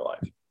mindset in their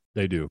life.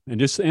 They do.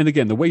 And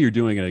again, the way you're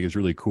doing it, I think, is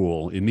really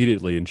cool.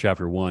 Immediately in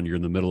chapter 1, you're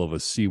in the middle of a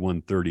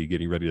C-130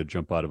 getting ready to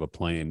jump out of a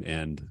plane.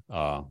 And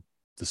the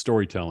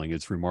storytelling,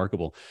 it's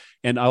remarkable.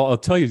 And I'll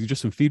tell you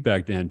just some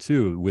feedback, Dan,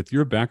 too. With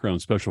your background in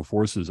Special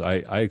Forces,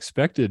 I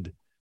expected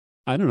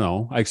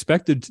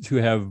to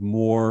have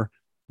more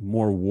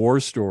war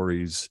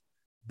stories,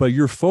 but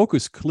your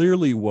focus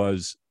clearly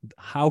was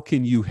how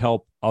can you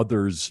help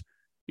others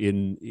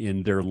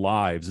in their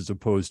lives as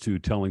opposed to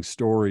telling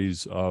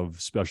stories of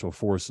Special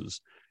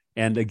Forces.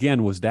 And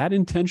again, was that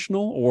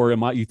intentional, or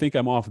you think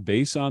I'm off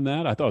base on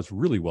that? I thought it was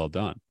really well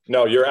done.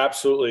 No, you're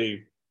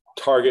absolutely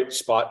target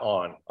spot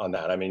on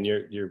that. I mean,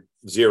 you're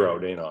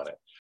zeroed in on it.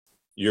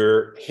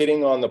 You're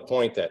hitting on the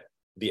point that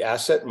the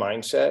asset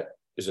mindset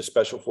is a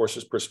Special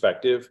Forces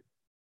perspective,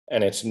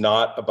 and it's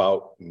not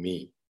about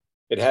me.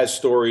 It has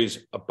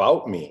stories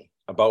about me,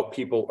 about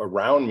people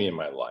around me in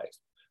my life.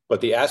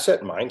 But the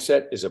asset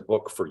mindset is a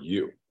book for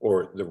you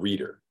or the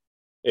reader.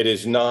 It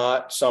is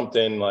not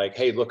something like,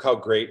 hey, look how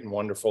great and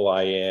wonderful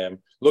I am.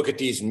 Look at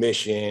these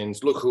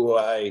missions. Look who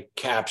I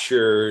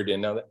captured.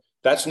 And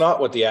that's not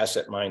what the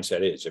asset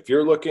mindset is. If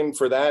you're looking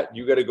for that,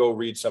 you got to go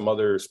read some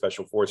other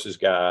Special Forces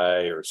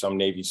guy or some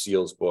Navy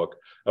SEALs book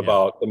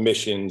about the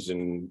missions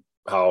and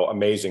how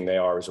amazing they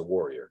are as a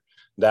warrior.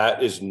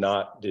 That is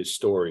not the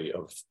story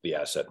of the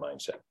asset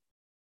mindset.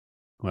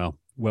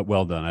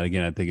 Well done.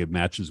 Again, I think it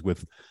matches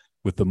with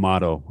the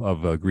motto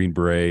of Green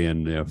Beret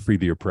and free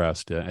the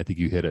oppressed. I think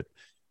you hit it.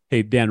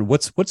 Hey, Dan,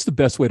 what's the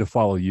best way to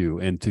follow you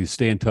and to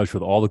stay in touch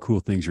with all the cool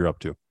things you're up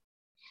to?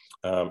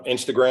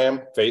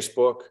 Instagram,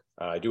 Facebook.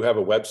 I do have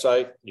a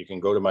website. You can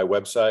go to my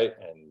website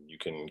and you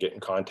can get in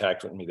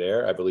contact with me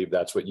there. I believe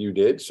that's what you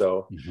did.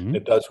 So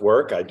It does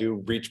work. I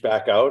do reach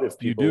back out if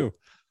people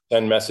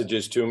send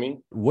messages to me.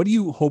 What do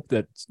you hope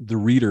that the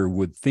reader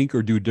would think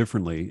or do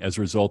differently as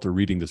a result of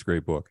reading this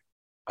great book?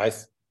 I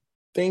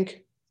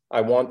think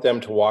I want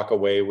them to walk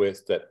away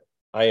with that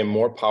I am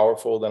more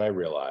powerful than I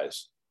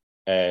realize.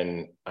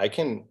 And I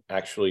can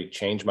actually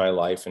change my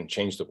life and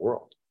change the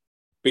world,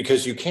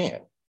 because you can.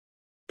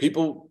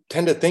 People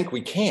tend to think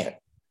we can't,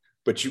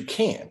 but you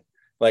can.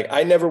 Like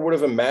I never would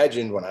have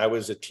imagined when I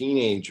was a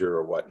teenager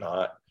or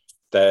whatnot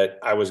that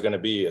I was going to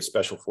be a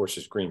Special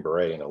Forces Green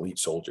Beret, an elite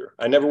soldier.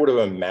 I never would have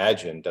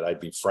imagined that I'd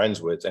be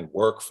friends with and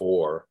work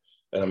for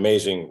an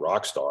amazing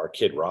rock star,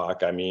 Kid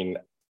Rock. I mean,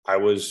 I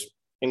was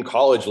in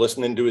college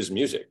listening to his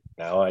music.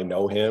 Now I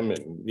know him,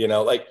 and, you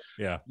know, like,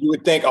 Yeah. you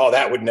would think, oh,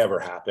 that would never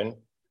happen.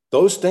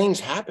 Those things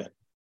happen.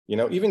 You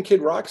know, even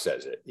Kid Rock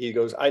says it. He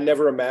goes, I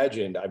never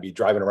imagined I'd be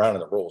driving around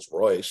in a Rolls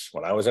Royce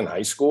when I was in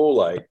high school.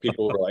 Like,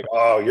 people were like,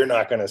 oh, you're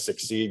not going to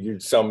succeed. You're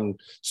some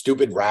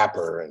stupid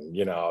rapper, and,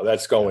 you know,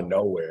 that's going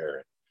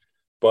nowhere.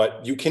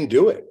 But you can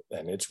do it.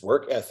 And it's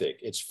work ethic,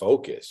 it's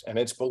focus, and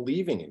it's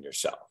believing in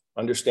yourself,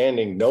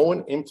 understanding no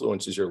one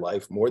influences your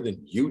life more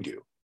than you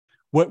do.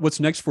 What's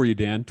next for you,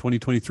 Dan?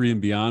 2023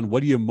 and beyond.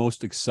 What are you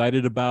most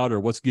excited about,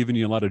 or what's giving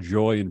you a lot of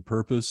joy and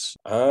purpose?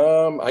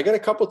 I got a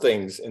couple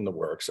things in the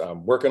works.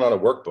 I'm working on a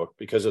workbook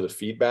because of the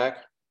feedback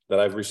that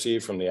I've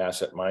received from the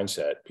Asset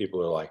Mindset.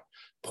 People are like,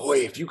 boy,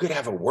 if you could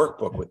have a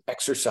workbook with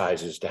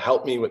exercises to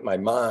help me with my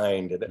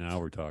mind. Now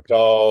we're talking.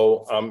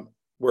 So I'm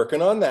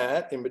working on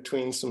that in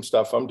between some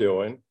stuff I'm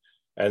doing.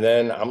 And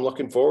then I'm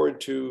looking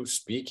forward to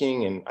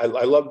speaking. And I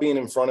love being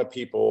in front of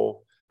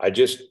people.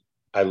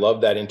 I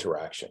love that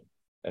interaction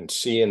and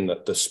seeing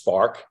the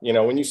spark. You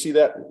know, when you see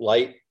that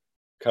light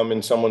come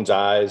in someone's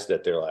eyes,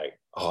 that they're like,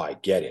 oh, I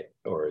get it.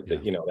 Or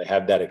that, you know, they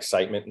have that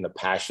excitement and the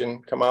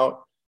passion come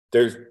out.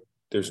 There's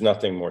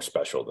nothing more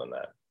special than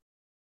that.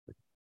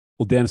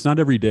 Well, Dan, it's not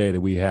every day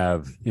that we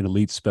have an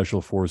elite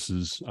special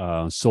forces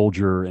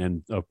soldier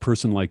and a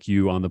person like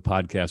you on the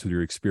podcast with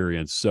your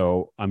experience.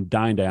 So I'm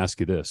dying to ask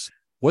you this.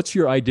 What's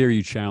your I Dare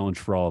You challenge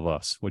for all of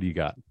us? What do you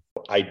got?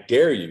 I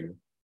dare you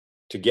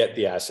to get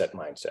the Asset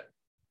Mindset.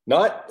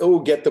 Not, oh,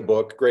 get the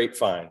book, great,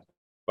 fine.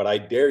 But I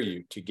dare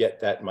you to get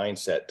that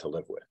mindset to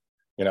live with.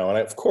 You know, and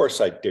of course,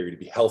 I dare you to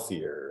be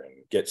healthier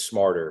and get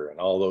smarter and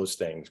all those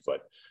things.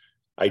 But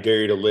I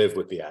dare you to live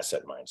with the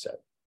Asset Mindset.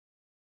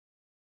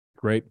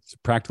 Great. It's a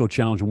practical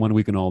challenge and one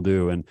we can all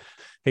do. And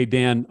hey,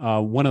 Dan,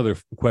 one other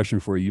question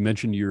for you. You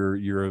mentioned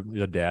you're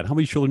a dad. How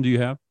many children do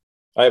you have?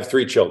 I have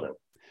 3 children.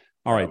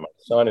 All right. My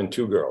son and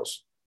 2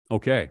 girls.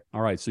 Okay.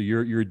 All right. So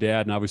you're a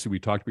dad, and obviously we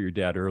talked about your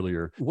dad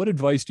earlier. What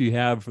advice do you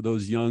have for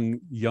those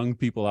young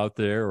people out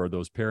there, or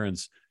those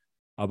parents,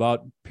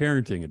 about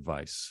parenting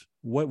advice?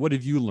 What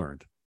have you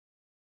learned?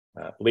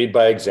 Lead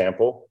by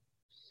example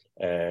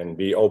and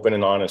be open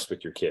and honest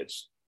with your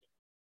kids.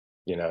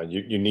 You know,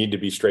 you need to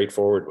be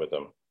straightforward with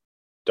them.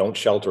 Don't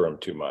shelter them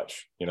too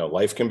much. You know,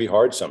 life can be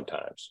hard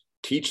sometimes.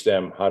 Teach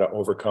them how to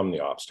overcome the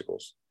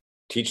obstacles.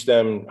 Teach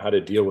them how to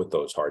deal with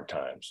those hard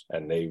times,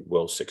 and they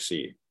will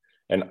succeed.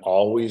 And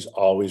always,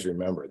 always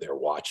remember, they're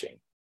watching.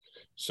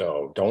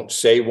 So don't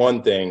say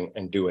one thing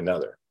and do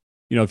another.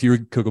 You know, if you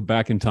could go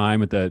back in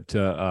time at that,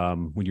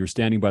 when you were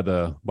standing by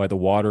the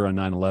water on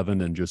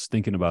 9/11 and just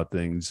thinking about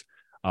things,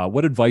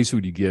 what advice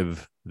would you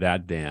give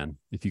that Dan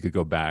if you could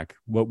go back?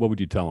 What would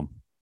you tell him?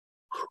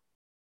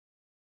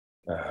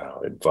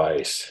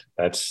 Advice.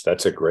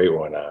 That's a great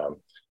one.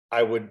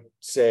 I would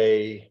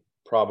say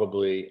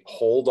probably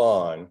hold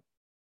on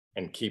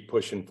and keep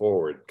pushing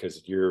forward,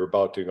 because you're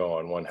about to go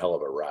on one hell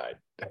of a ride.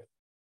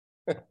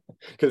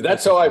 Because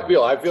that's how I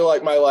feel. I feel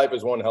like my life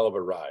is one hell of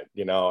a ride,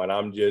 you know, and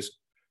I'm just,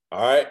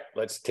 all right,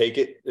 let's take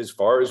it as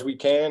far as we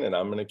can. And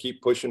I'm going to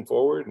keep pushing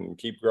forward and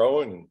keep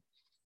growing. And,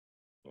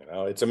 you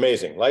know, it's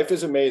amazing. Life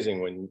is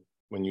amazing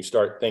when you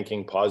start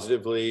thinking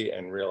positively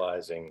and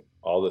realizing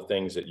all the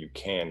things that you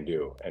can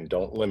do, and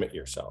don't limit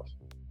yourself.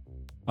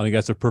 I think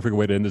that's a perfect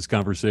way to end this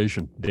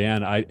conversation.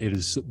 Dan, it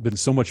has been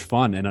so much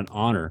fun and an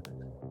honor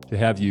to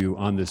have you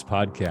on this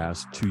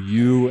podcast. To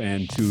you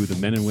and to the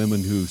men and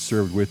women who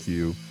served with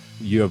you,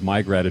 you have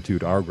my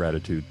gratitude, our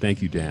gratitude.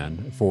 Thank you, Dan,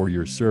 for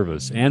your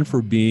service and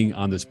for being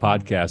on this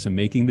podcast and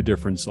making the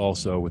difference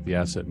also with the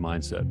Asset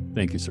Mindset.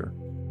 Thank you, sir.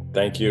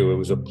 Thank you. It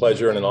was a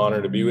pleasure and an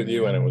honor to be with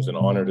you, and it was an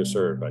honor to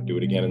serve. I'd do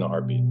it again in a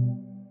heartbeat.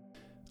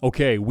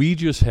 Okay, we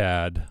just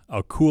had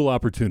a cool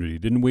opportunity,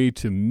 didn't we,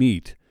 to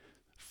meet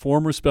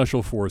former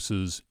Special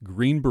Forces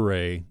Green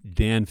Beret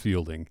Dan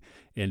Fielding,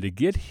 and to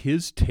get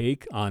his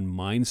take on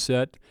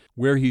mindset,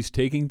 where he's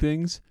taking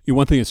things.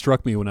 One thing that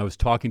struck me when I was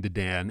talking to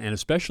Dan, and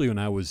especially when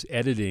I was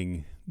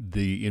editing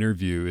the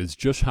interview, is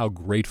just how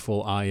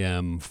grateful I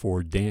am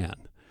for Dan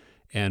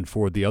and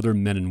for the other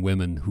men and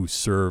women who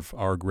serve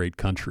our great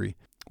country.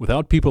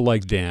 Without people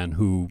like Dan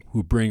who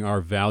bring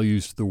our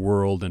values to the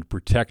world and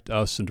protect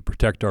us and to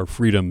protect our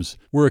freedoms,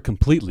 we're a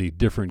completely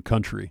different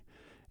country.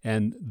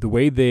 And the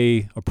way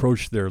they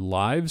approach their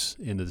lives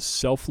in a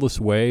selfless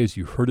way, as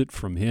you heard it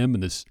from him,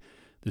 and this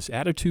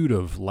attitude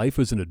of life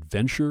as an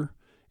adventure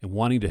and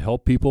wanting to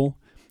help people,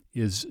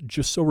 is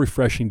just so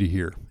refreshing to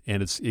hear.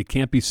 And it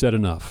can't be said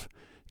enough.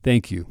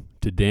 Thank you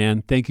to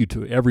Dan. Thank you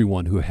to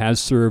everyone who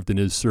has served and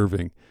is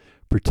serving,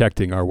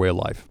 protecting our way of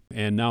life.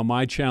 And now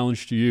my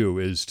challenge to you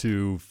is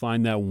to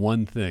find that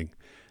one thing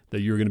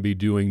that you're going to be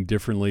doing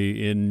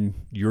differently in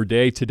your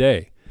day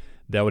today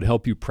that would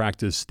help you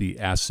practice the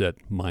asset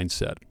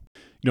mindset.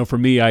 For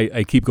me,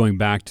 I keep going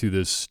back to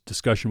this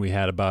discussion we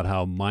had about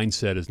how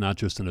mindset is not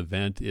just an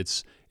event.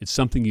 It's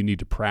something you need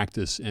to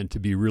practice and to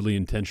be really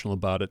intentional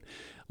about it.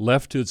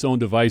 Left to its own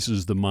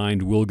devices, the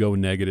mind will go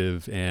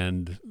negative,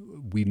 and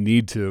we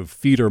need to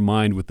feed our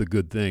mind with the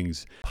good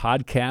things.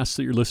 Podcasts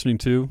that you're listening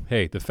to,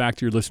 hey, the fact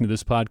that you're listening to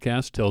this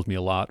podcast tells me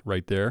a lot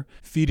right there.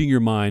 Feeding your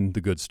mind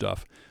the good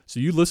stuff. So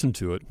you listened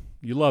to it.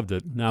 You loved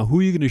it. Now, who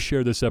are you going to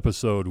share this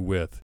episode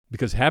with?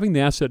 Because having the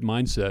asset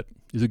mindset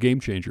is a game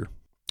changer.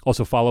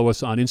 Also follow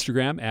us on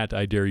Instagram at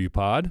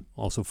IDareYouPod.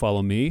 Also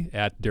follow me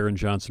at Darren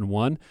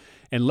Johnson1.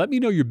 And let me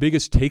know your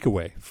biggest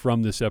takeaway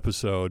from this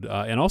episode.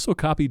 And also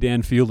copy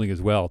Dan Fielding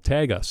as well.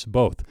 Tag us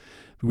both.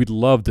 We'd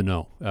love to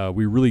know.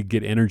 We really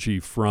get energy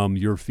from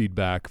your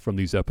feedback from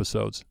these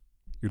episodes.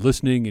 You're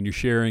listening and you're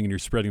sharing and you're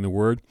spreading the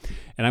word.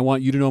 And I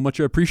want you to know how much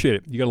I appreciate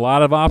it. You got a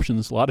lot of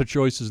options, a lot of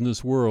choices in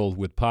this world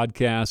with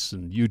podcasts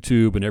and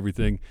YouTube and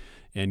everything.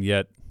 And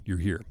yet you're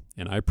here.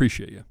 And I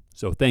appreciate you.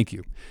 So thank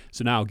you.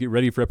 So now get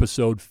ready for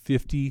episode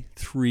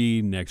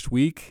 53 next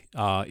week.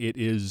 It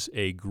is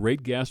a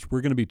great guest.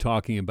 We're going to be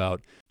talking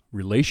about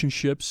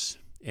relationships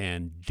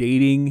and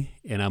dating,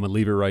 and I'm going to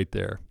leave it right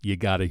there. You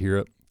got to hear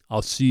it.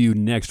 I'll see you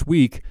next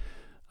week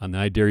on the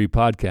I Dare You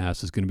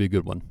podcast. It's going to be a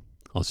good one.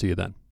 I'll see you then.